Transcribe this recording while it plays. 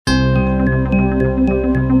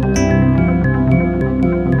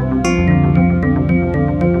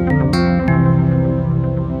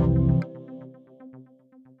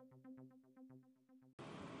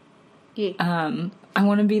I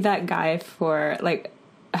want to be that guy for, like,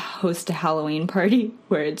 host a Halloween party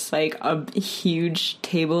where it's, like, a huge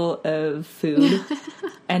table of food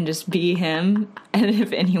and just be him. And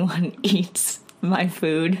if anyone eats my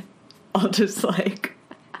food, I'll just, like...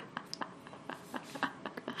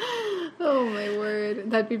 Oh, my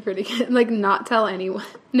word. That'd be pretty good. Like, not tell anyone.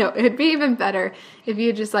 No, it'd be even better if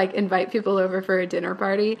you just, like, invite people over for a dinner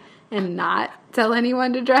party and not tell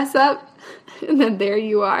anyone to dress up. And then there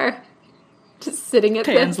you are, just sitting at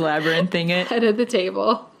Pan's Labyrinthing it. Head of the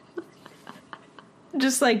table.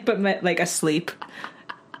 Just, like, but, like, asleep.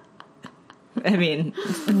 I mean,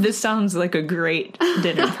 this sounds like a great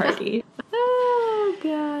dinner party. Oh,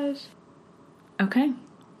 gosh. Okay.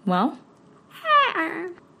 Well...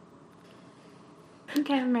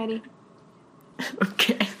 Okay, I'm ready.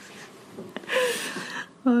 Okay.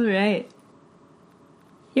 All right.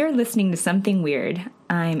 You're listening to Something Weird.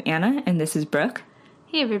 I'm Anna, and this is Brooke.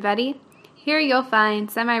 Hey, everybody. Here you'll find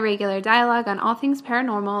semi-regular dialogue on all things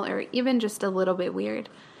paranormal or even just a little bit weird.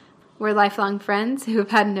 We're lifelong friends who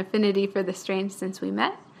have had an affinity for the strange since we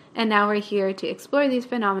met, and now we're here to explore these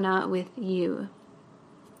phenomena with you.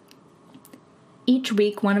 Each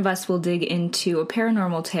week, one of us will dig into a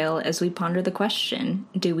paranormal tale as we ponder the question,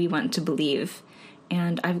 do we want to believe?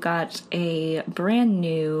 And I've got a brand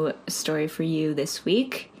new story for you this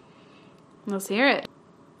week. Let's hear it.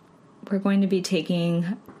 We're going to be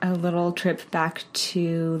taking a little trip back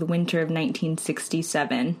to the winter of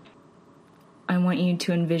 1967. I want you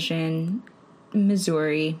to envision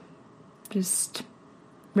Missouri, just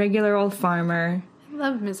regular old farmer. I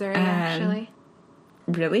love Missouri, actually.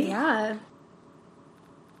 Really? Yeah.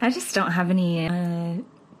 I just don't have any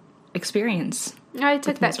experience. I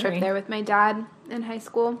took that trip there with my dad in high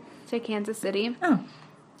school to Kansas City. Oh,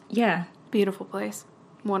 yeah. Beautiful place.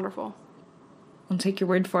 Wonderful. I'll take your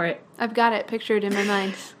word for it. I've got it pictured in my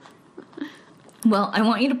mind. Well, I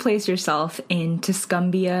want you to place yourself in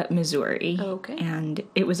Tuscumbia, Missouri. Okay. And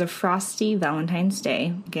it was a frosty Valentine's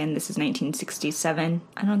Day. Again, this is 1967.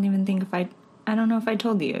 I don't know if I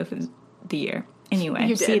told you if it was the year. Anyway,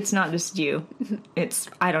 you did. See, it's not just you.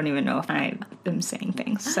 I don't even know if I am saying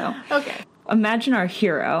things, so. Okay. Imagine our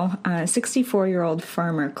hero, 64-year-old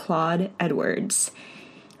farmer Claude Edwards,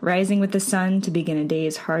 rising with the sun to begin a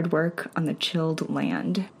day's hard work on the chilled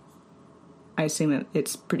land. I assume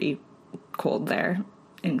it's pretty cold there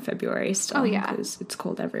in February still. Oh, yeah. Because it's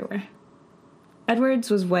cold everywhere.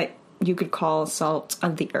 Edwards was what you could call salt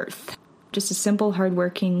of the earth. Just a simple,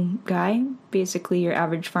 hardworking guy, basically your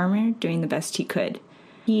average farmer, doing the best he could.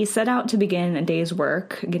 He set out to begin a day's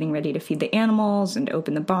work, getting ready to feed the animals and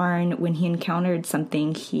open the barn, when he encountered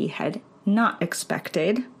something he had not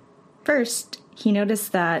expected. First, he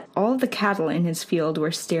noticed that all of the cattle in his field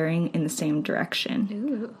were staring in the same direction.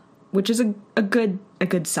 Ooh. Which is a good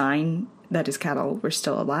sign that his cattle were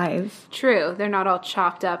still alive. True. They're not all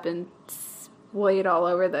chopped up and splayed all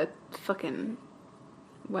over the fucking...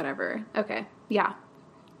 whatever. Okay. Yeah.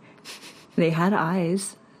 They had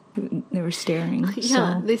eyes. They were staring.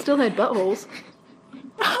 Yeah, so. They still had buttholes.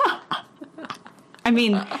 I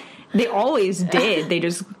mean, they always did. They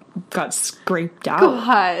just got scraped out.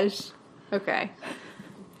 Gosh. Okay.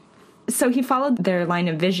 So he followed their line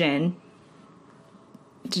of vision.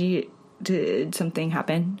 Did something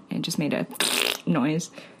happen? It just made a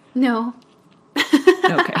noise. No.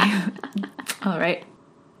 Okay. All right.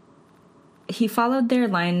 He followed their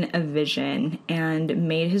line of vision and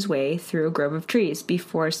made his way through a grove of trees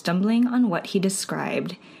before stumbling on what he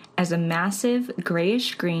described as a massive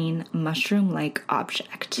grayish-green mushroom-like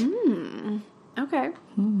object. Okay.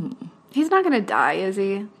 He's not going to die, is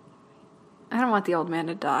he? I don't want the old man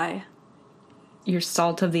to die. Your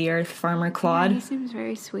salt of the earth, Farmer Claude. Yeah, he seems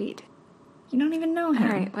very sweet. You don't even know him. All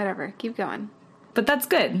right, whatever. Keep going. But that's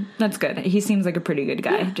good. That's good. He seems like a pretty good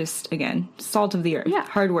guy. Yeah. Just, again, salt of the earth. Yeah.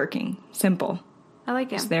 Hardworking. Simple. I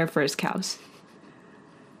like him. Just there for his cows.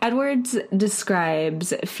 Edwards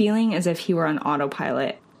describes feeling as if he were on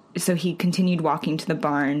autopilot. So he continued walking to the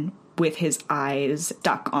barn with his eyes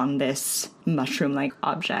stuck on this mushroom-like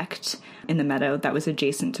object in the meadow that was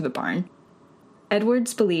adjacent to the barn.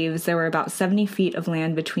 Edwards believes there were about 70 feet of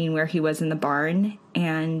land between where he was in the barn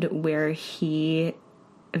and where he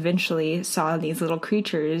eventually saw these little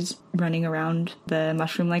creatures running around the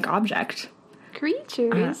mushroom-like object.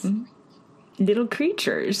 Creatures? Little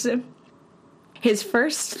creatures. His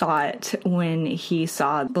first thought when he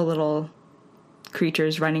saw the little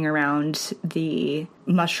creatures running around the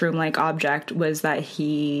mushroom-like object was that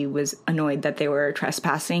he was annoyed that they were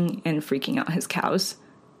trespassing and freaking out his cows.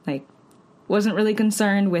 Like, wasn't really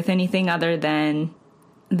concerned with anything other than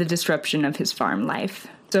the disruption of his farm life.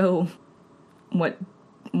 So what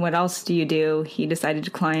what else do you do? He decided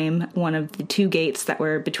to climb one of the 2 gates that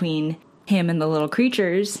were between him and the little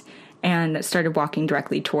creatures and started walking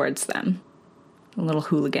directly towards them. The little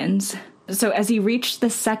hooligans. So as he reached the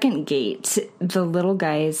 2nd gate, the little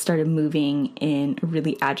guys started moving in a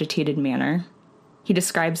really agitated manner. He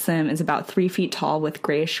describes them as about 3 feet tall with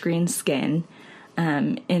grayish-green skin.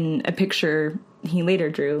 In a picture he later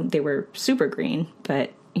drew, they were super green,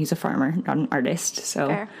 but he's a farmer, not an artist, so...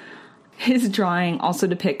 Fair. His drawing also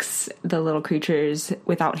depicts the little creatures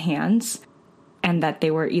without hands, and that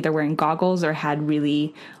they were either wearing goggles or had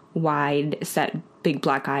really wide-set big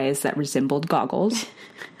black eyes that resembled goggles.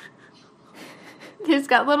 He's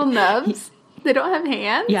got little nubs. They don't have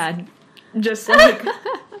hands? Yeah, just like...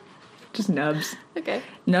 just nubs. Okay.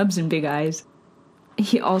 Nubs and big eyes.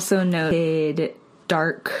 He also noted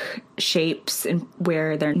dark shapes in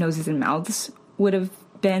where their noses and mouths would have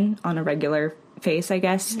been on a regular face, I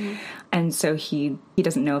guess. Mm-hmm. And so he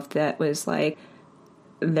doesn't know if that was like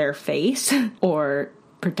their face or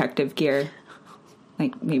protective gear.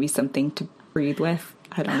 Like maybe something to breathe with.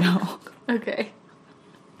 I don't know. Okay.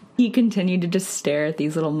 He continued to just stare at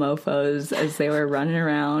these little mofos as they were running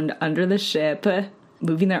around under the ship,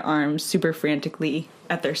 moving their arms super frantically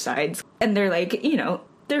at their sides. And they're like,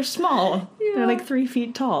 they're small. Yeah. They're like 3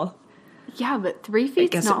 feet tall. Yeah, but 3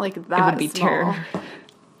 feet's not like that. It would be small. Terror.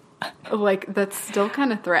 Like, that's still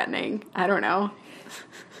kind of threatening. I don't know.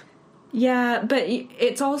 Yeah, but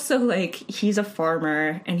it's also like he's a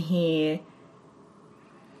farmer and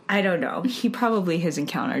I don't know. He probably has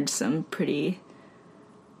encountered some pretty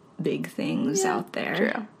big things out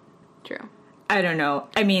there. True. I don't know.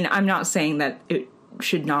 I mean, I'm not saying that it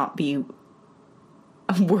should not be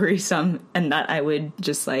worrisome and that I would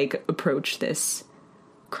just like approach this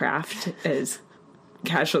craft as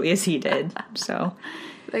casually as he did. So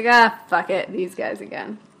like, fuck it, these guys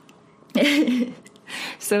again.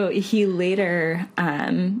 So he later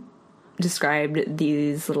described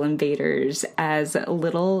these little invaders as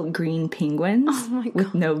little green penguins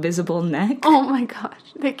with no visible neck. Oh my gosh,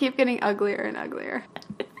 they keep getting uglier and uglier.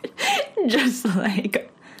 Just like,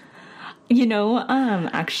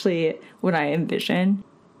 actually what I envision,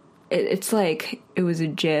 it's like it was a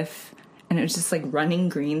GIF and it was just like running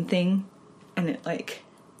green thing and it like,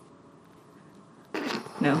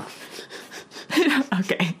 no.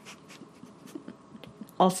 Okay.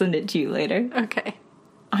 I'll send it to you later. Okay.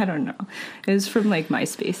 I don't know. It was from like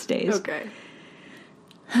MySpace days. Okay.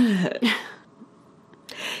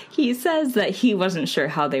 He says that he wasn't sure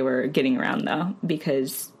how they were getting around though,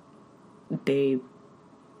 because they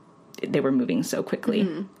were moving so quickly.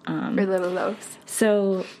 Mm-hmm. For little loaves.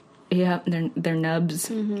 So, yeah, they're nubs.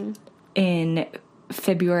 Mm-hmm. In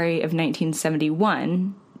February of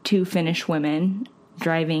 1971, 2 Finnish women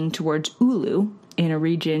driving towards Oulu in a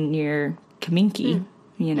region near Kaminki,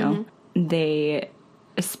 they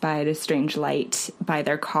espied a strange light by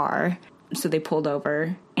their car. So they pulled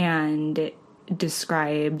over and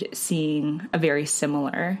described seeing a very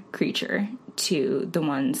similar creature to the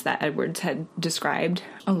ones that Edwards had described.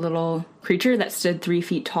 A little creature that stood 3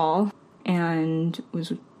 feet tall and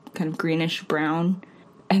was kind of greenish brown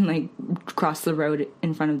and like crossed the road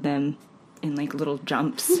in front of them in like little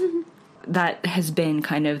jumps. That has been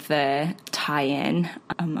kind of the tie-in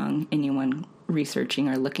among anyone researching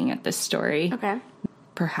or looking at this story. Okay.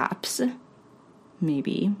 Perhaps.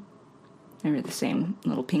 Maybe. They were the same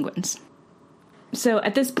little penguins. So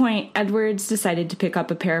at this point, Edwards decided to pick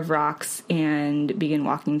up a pair of rocks and begin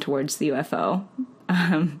walking towards the UFO.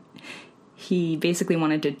 He basically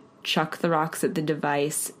wanted to chuck the rocks at the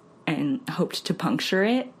device and hoped to puncture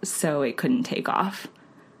it so it couldn't take off.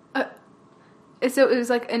 So it was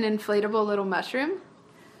like an inflatable little mushroom?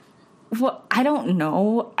 Well, I don't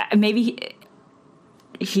know. Maybe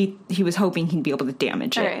he was hoping he'd be able to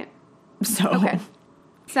damage it. All right. So okay.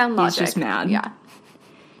 Sound logic. He's just mad. Yeah.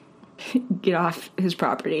 Get off his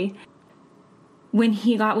property. When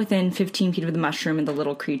he got within 15 feet of the mushroom and the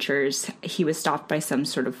little creatures, he was stopped by some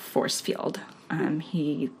sort of force field.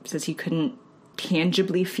 He says he couldn't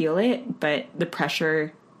tangibly feel it, but the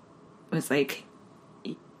pressure was like...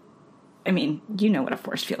 I mean, you know what a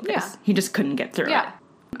force field is. He just couldn't get through it.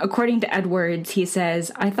 According to Edwards, he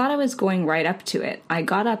says, I thought I was going right up to it. I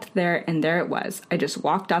got up there, and there it was. I just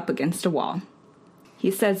walked up against a wall.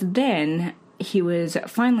 He says then he was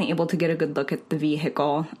finally able to get a good look at the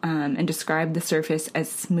vehicle and described the surface as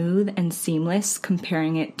smooth and seamless,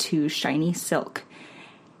 comparing it to shiny silk,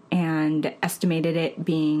 and estimated it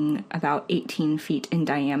being about 18 feet in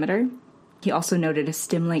diameter. He also noted a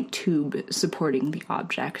stem-like tube supporting the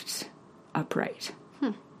object upright.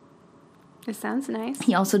 It sounds nice.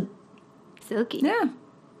 He also... Silky. Yeah.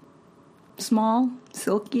 small,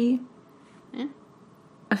 silky.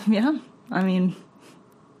 Yeah. I mean,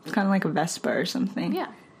 it's kind of like a Vespa or something. Yeah.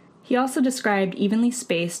 He also described evenly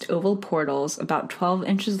spaced oval portals about 12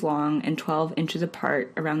 inches long and 12 inches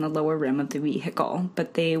apart around the lower rim of the vehicle,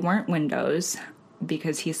 but they weren't windows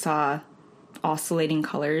because he saw oscillating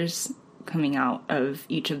colors coming out of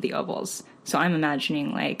each of the ovals. So I'm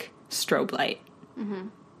imagining like strobe light. Mm-hmm.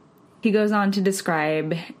 He goes on to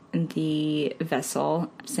describe the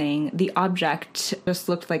vessel, saying, the object just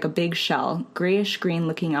looked like a big shell, grayish-green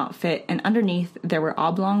looking outfit, and underneath there were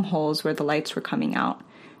oblong holes where the lights were coming out.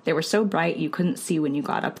 They were so bright you couldn't see when you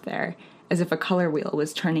got up there, as if a color wheel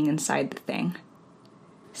was turning inside the thing.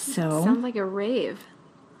 So... sounds like a rave.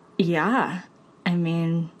 Yeah. I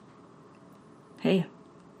mean, hey,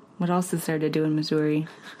 what else is there to do in Missouri?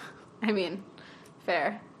 I mean,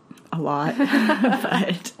 fair. A lot.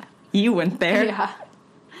 But you went there. Yeah.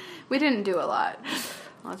 We didn't do a lot.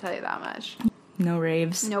 I'll tell you that much. No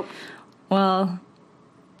raves? Nope. Well,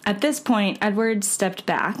 at this point, Edward stepped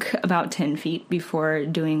back about 10 feet before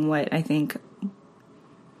doing what I think,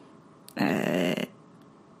 I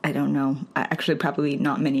don't know, actually probably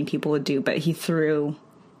not many people would do, but he threw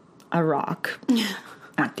a rock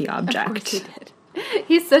at the object. Of course he did.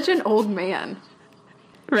 He's such an old man.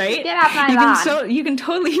 Right? Get off my lawn. You can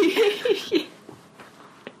totally...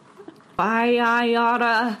 I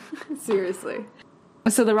oughta... Seriously.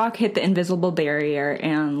 So the rock hit the invisible barrier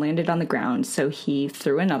and landed on the ground, so he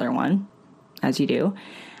threw another one, as you do,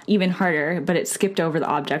 even harder, but it skipped over the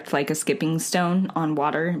object like a skipping stone on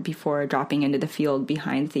water before dropping into the field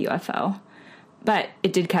behind the UFO. But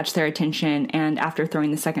it did catch their attention, and after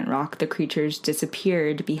throwing the second rock, the creatures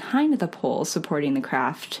disappeared behind the pole supporting the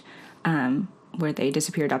craft, where they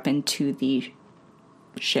disappeared up into the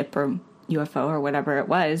ship or UFO or whatever it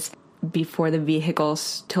was, before the vehicle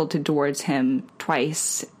tilted towards him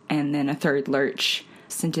twice, and then a third lurch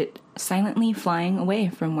sent it silently flying away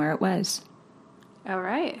from where it was. All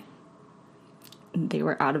right. They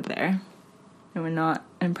were out of there. They were not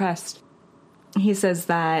impressed. He says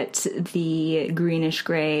that the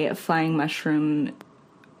greenish-gray flying mushroom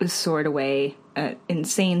soared away at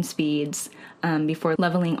insane speeds before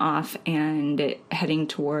leveling off and heading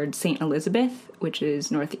towards St. Elizabeth, which is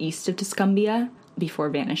northeast of Tuscumbia, before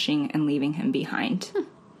vanishing and leaving him behind.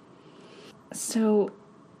 So,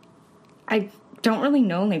 I don't really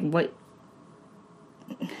know, like,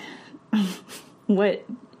 what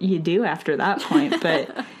you do after that point,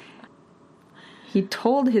 but he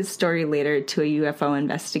told his story later to a UFO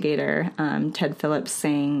investigator, Ted Phillips,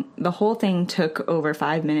 saying, the whole thing took over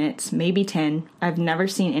 5 minutes, maybe 10. I've never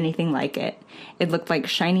seen anything like it. It looked like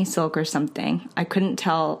shiny silk or something. I couldn't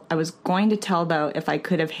tell. I was going to tell, though, if I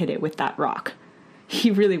could have hit it with that rock. He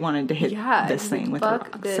really wanted to hit this thing with a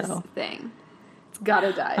rock. This thing. It's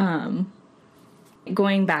gotta die.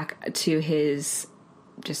 Going back to his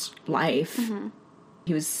just life,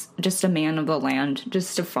 he was just a man of the land,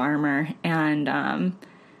 just a farmer, and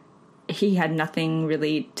he had nothing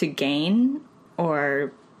really to gain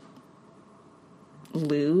or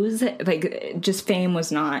lose. Like, just fame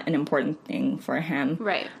was not an important thing for him.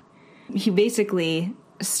 Right. He basically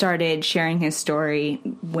started sharing his story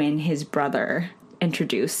when his brother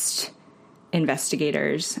introduced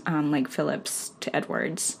investigators like Phillips to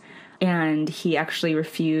Edwards. And he actually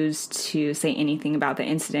refused to say anything about the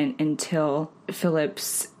incident until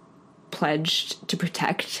Phillips pledged to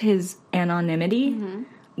protect his anonymity,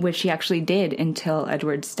 which he actually did until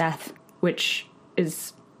Edward's death, which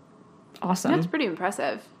is awesome. That's pretty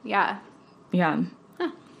impressive. Yeah. Yeah.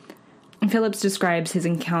 Phillips describes his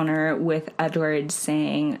encounter with Edwards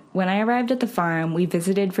saying, when I arrived at the farm, we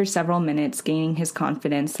visited for several minutes, gaining his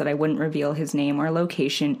confidence that I wouldn't reveal his name or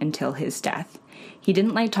location until his death. He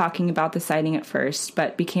didn't like talking about the sighting at first,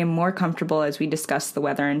 but became more comfortable as we discussed the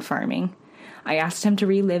weather and farming. I asked him to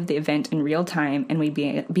relive the event in real time, and we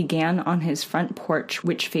began on his front porch,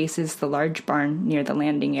 which faces the large barn near the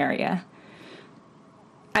landing area.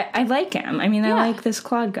 I like him. I mean, I like this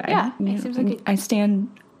Claude guy. Yeah, it seems like I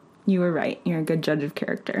stand... You were right. You're a good judge of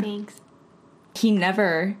character. Thanks. He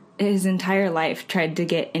never, his entire life, tried to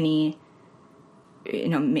get any,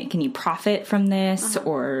 make any profit from this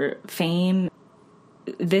or fame.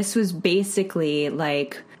 This was basically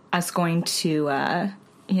like us going to, a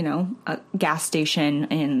gas station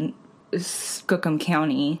in Skookum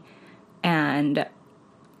County and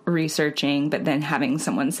researching, but then having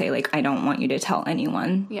someone say, like, I don't want you to tell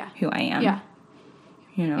anyone who I am. Yeah.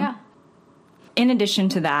 Yeah. In addition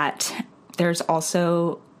to that, there's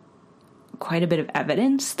also quite a bit of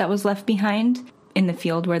evidence that was left behind in the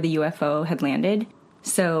field where the UFO had landed.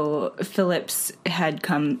 So Phillips had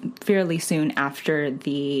come fairly soon after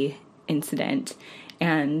the incident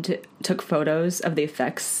and took photos of the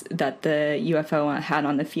effects that the UFO had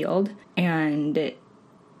on the field. And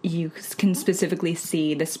you can specifically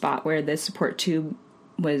see the spot where the support tube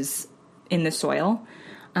was in the soil.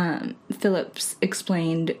 Phillips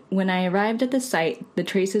explained, "When I arrived at the site, the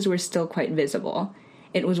traces were still quite visible.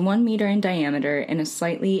 It was 1 meter in diameter in a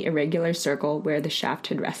slightly irregular circle where the shaft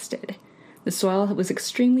had rested. The soil was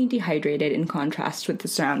extremely dehydrated in contrast with the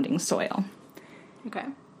surrounding soil." Okay.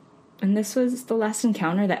 And this was the last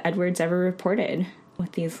encounter that Edwards ever reported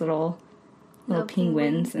with these little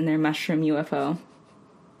penguins and their mushroom UFO.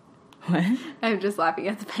 What? I'm just laughing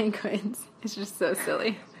at the penguins. It's just so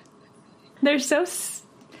silly. They're so...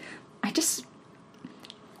 I just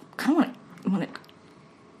kind of want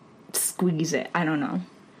to squeeze it. I don't know.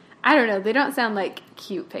 I don't know. They don't sound like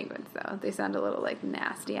cute penguins, though. They sound a little, like,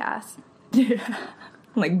 nasty ass. Yeah.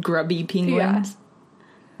 Like grubby penguins.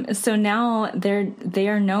 Yeah. So now they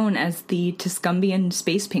are known as the Tuscumbian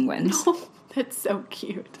Space Penguins. Oh, that's so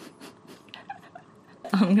cute.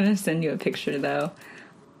 I'm going to send you a picture, though.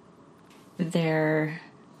 They're,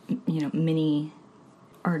 mini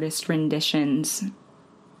artist renditions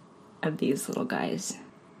of these little guys.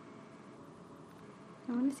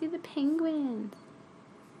 I want to see the penguins.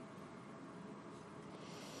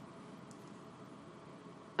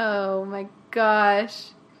 Oh my gosh.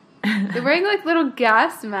 They're wearing like little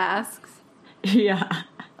gas masks. Yeah.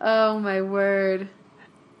 Oh my word.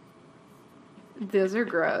 Those are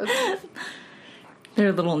gross.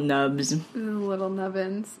 They're little nubs. Little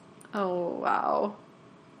nubbins. Oh, wow.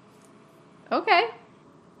 Okay.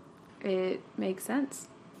 It makes sense.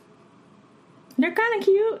 They're kind of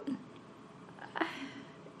cute.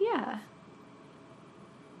 Yeah.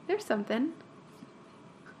 There's something.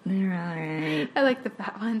 They're alright. I like the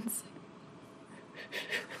fat ones.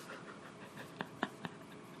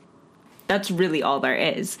 That's really all there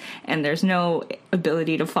is. And there's no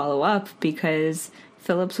ability to follow up because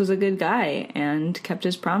Phillips was a good guy and kept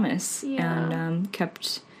his promise. Yeah. And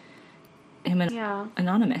kept him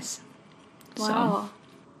anonymous. Wow.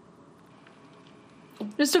 So,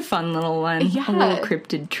 just a fun little one. Yeah. A little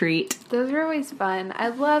cryptid treat. Those are always fun. I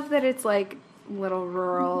love that it's like little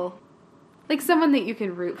rural, like someone that you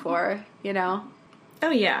can root for, you know? Oh,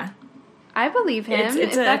 yeah. I believe him. It's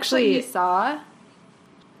if that's actually, what he saw.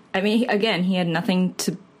 I mean, again, he had nothing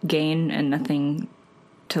to gain and nothing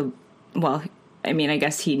to, well, I mean, I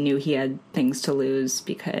guess he knew he had things to lose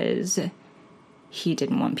because he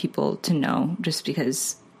didn't want people to know, just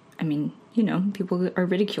because, I mean, people are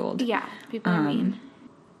ridiculed. Yeah, people are mean.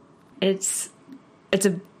 It's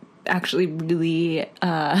a actually really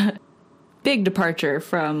big departure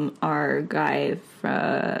from our guy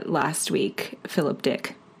last week, Philip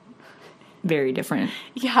Dick. Very different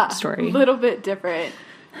story. A little bit different.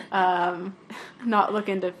 Not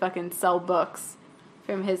looking to fucking sell books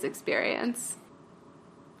from his experience.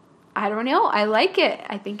 I don't know. I like it.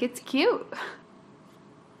 I think it's cute.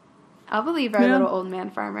 I'll believe our little old man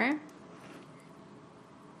farmer.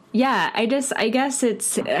 Yeah, I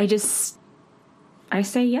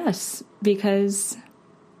say yes because...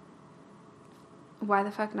 Why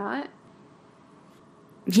the fuck not?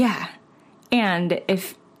 Yeah. And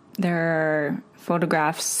if there are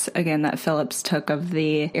photographs, again, that Phillips took of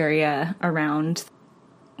the area around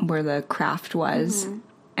where the craft was,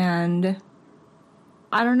 and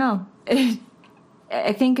I don't know.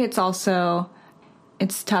 I think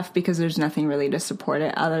it's tough because there's nothing really to support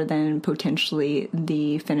it other than potentially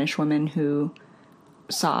the Finnish woman who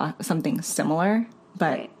saw something similar,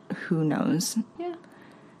 but who knows? Yeah.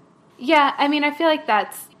 Yeah, I mean, I feel like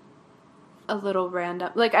that's a little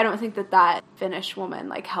random. Like, I don't think that Finnish woman,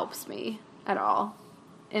 like, helps me at all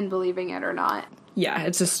in believing it or not. Yeah,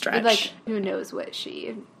 it's a stretch. Like, who knows what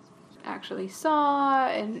she actually saw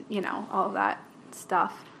and, all of that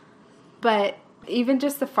stuff. But even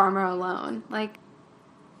just the farmer alone, like,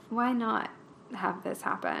 why not have this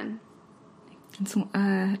happen? It's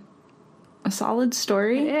a solid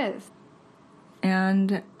story. It is.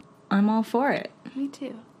 And I'm all for it. Me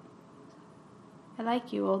too. I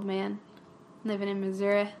like you, old man. Living in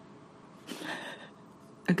Missouri.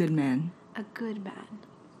 A good man. A good man.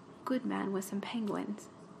 Good man with some penguins.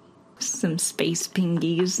 Some space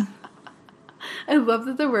pingies. I love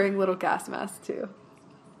that they're wearing little gas masks, too.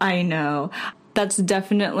 I know. That's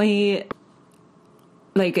definitely...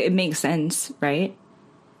 Like, it makes sense, right?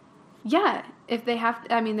 Yeah. If they have...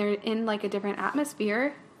 I mean, they're in, like, a different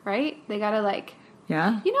atmosphere, right? They gotta, like...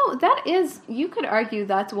 Yeah. That is... You could argue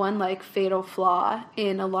that's one, like, fatal flaw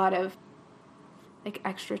in a lot of, like,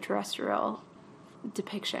 extraterrestrial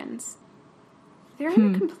depictions. They're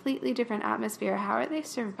in a completely different atmosphere. How are they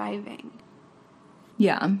surviving?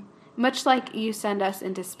 Yeah. Much like you send us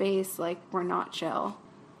into space, like, we're not chill.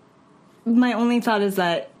 My only thought is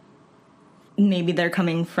that maybe they're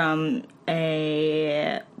coming from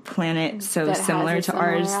a planet so That similar has a to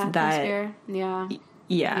ours similar that... atmosphere. Yeah.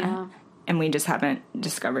 Yeah. And we just haven't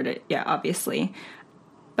discovered it yet, obviously.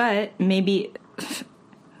 But maybe,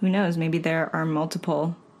 who knows, maybe there are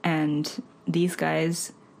multiple, and these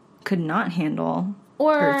guys could not handle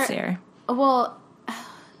Earth's air. Well,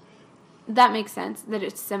 that makes sense that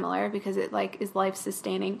it's similar because it, like, is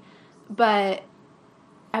life-sustaining. But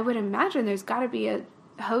I would imagine there's got to be a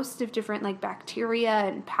host of different, like, bacteria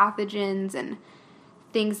and pathogens and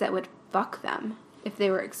things that would fuck them if they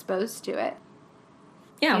were exposed to it.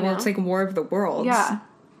 Yeah, well, it's like War of the Worlds. Yeah.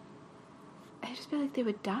 I just feel like they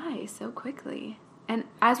would die so quickly. And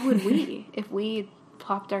as would we if we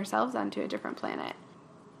plopped ourselves onto a different planet.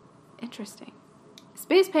 Interesting.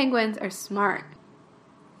 Space penguins are smart.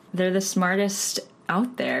 They're the smartest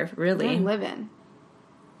out there, really. They're living.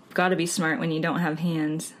 Got to be smart when you don't have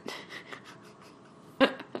hands.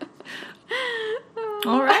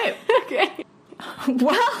 All right. Okay.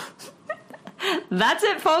 Well, that's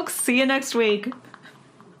it, folks. See you next week.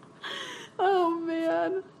 Oh,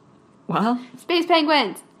 man. Well, Space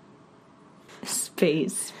penguins.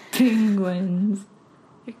 Space penguins.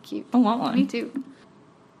 They're cute. I want one. Me too.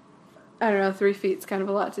 I don't know, 3 feet's kind of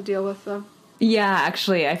a lot to deal with, though. Yeah,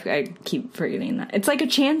 actually, I keep forgetting that. It's like a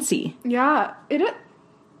chancy. Yeah, it is.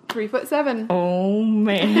 3'7". Oh,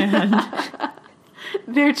 man.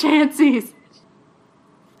 They're chancies.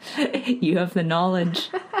 You have the knowledge.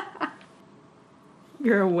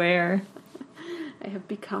 You're aware. I have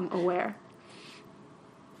become aware.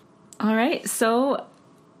 All right, so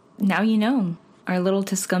now you know. Our little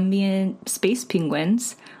Tuscumbian Space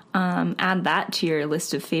Penguins. Add that to your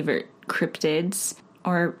list of favorite cryptids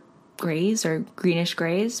or grays or greenish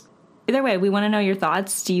grays. Either way, we want to know your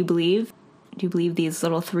thoughts. Do you believe these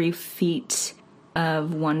little 3 feet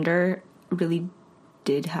of wonder really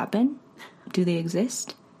did happen? Do they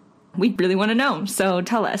exist? We really want to know. So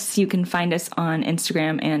tell us. You can find us on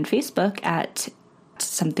Instagram and Facebook at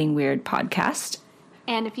Something Weird Podcast.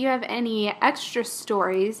 And if you have any extra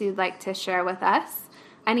stories you'd like to share with us,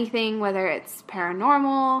 anything, whether it's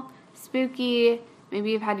paranormal, spooky,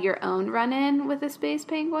 maybe you've had your own run-in with a space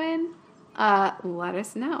penguin, let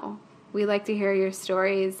us know. We like to hear your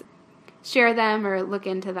stories, share them, or look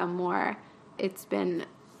into them more. It's been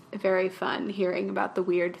very fun hearing about the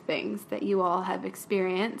weird things that you all have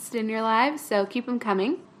experienced in your lives, so keep them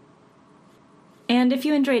coming. And if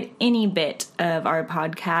you enjoyed any bit of our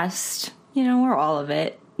podcast, or all of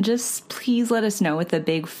it, just please let us know with a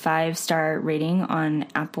big 5-star rating on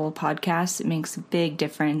Apple Podcasts. It makes a big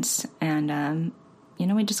difference. And,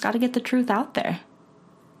 we just got to get the truth out there.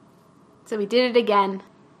 So we did it again.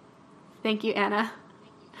 Thank you, Anna,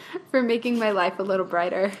 for making my life a little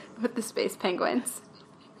brighter with the space penguins.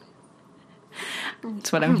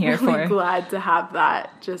 That's what I'm here really for. Glad to have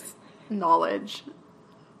that just knowledge,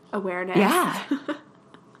 awareness. Yeah.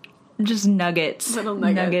 Just nuggets. Little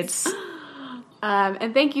nuggets.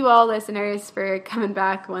 And thank you all, listeners, for coming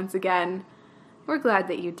back once again. We're glad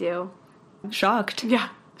that you do. Shocked. Yeah,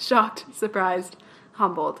 shocked, surprised,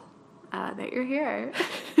 humbled that you're here.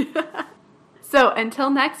 So until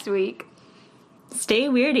next week, stay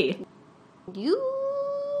weirdy. You.